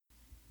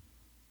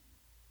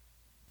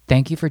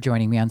Thank you for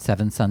joining me on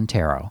Seventh Sun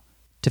Tarot.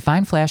 To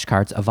find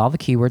flashcards of all the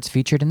keywords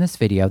featured in this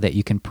video that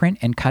you can print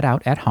and cut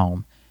out at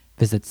home,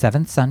 visit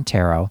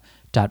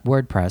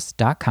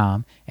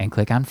seventhsuntarot.wordpress.com and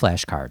click on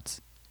flashcards.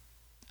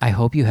 I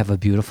hope you have a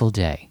beautiful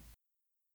day.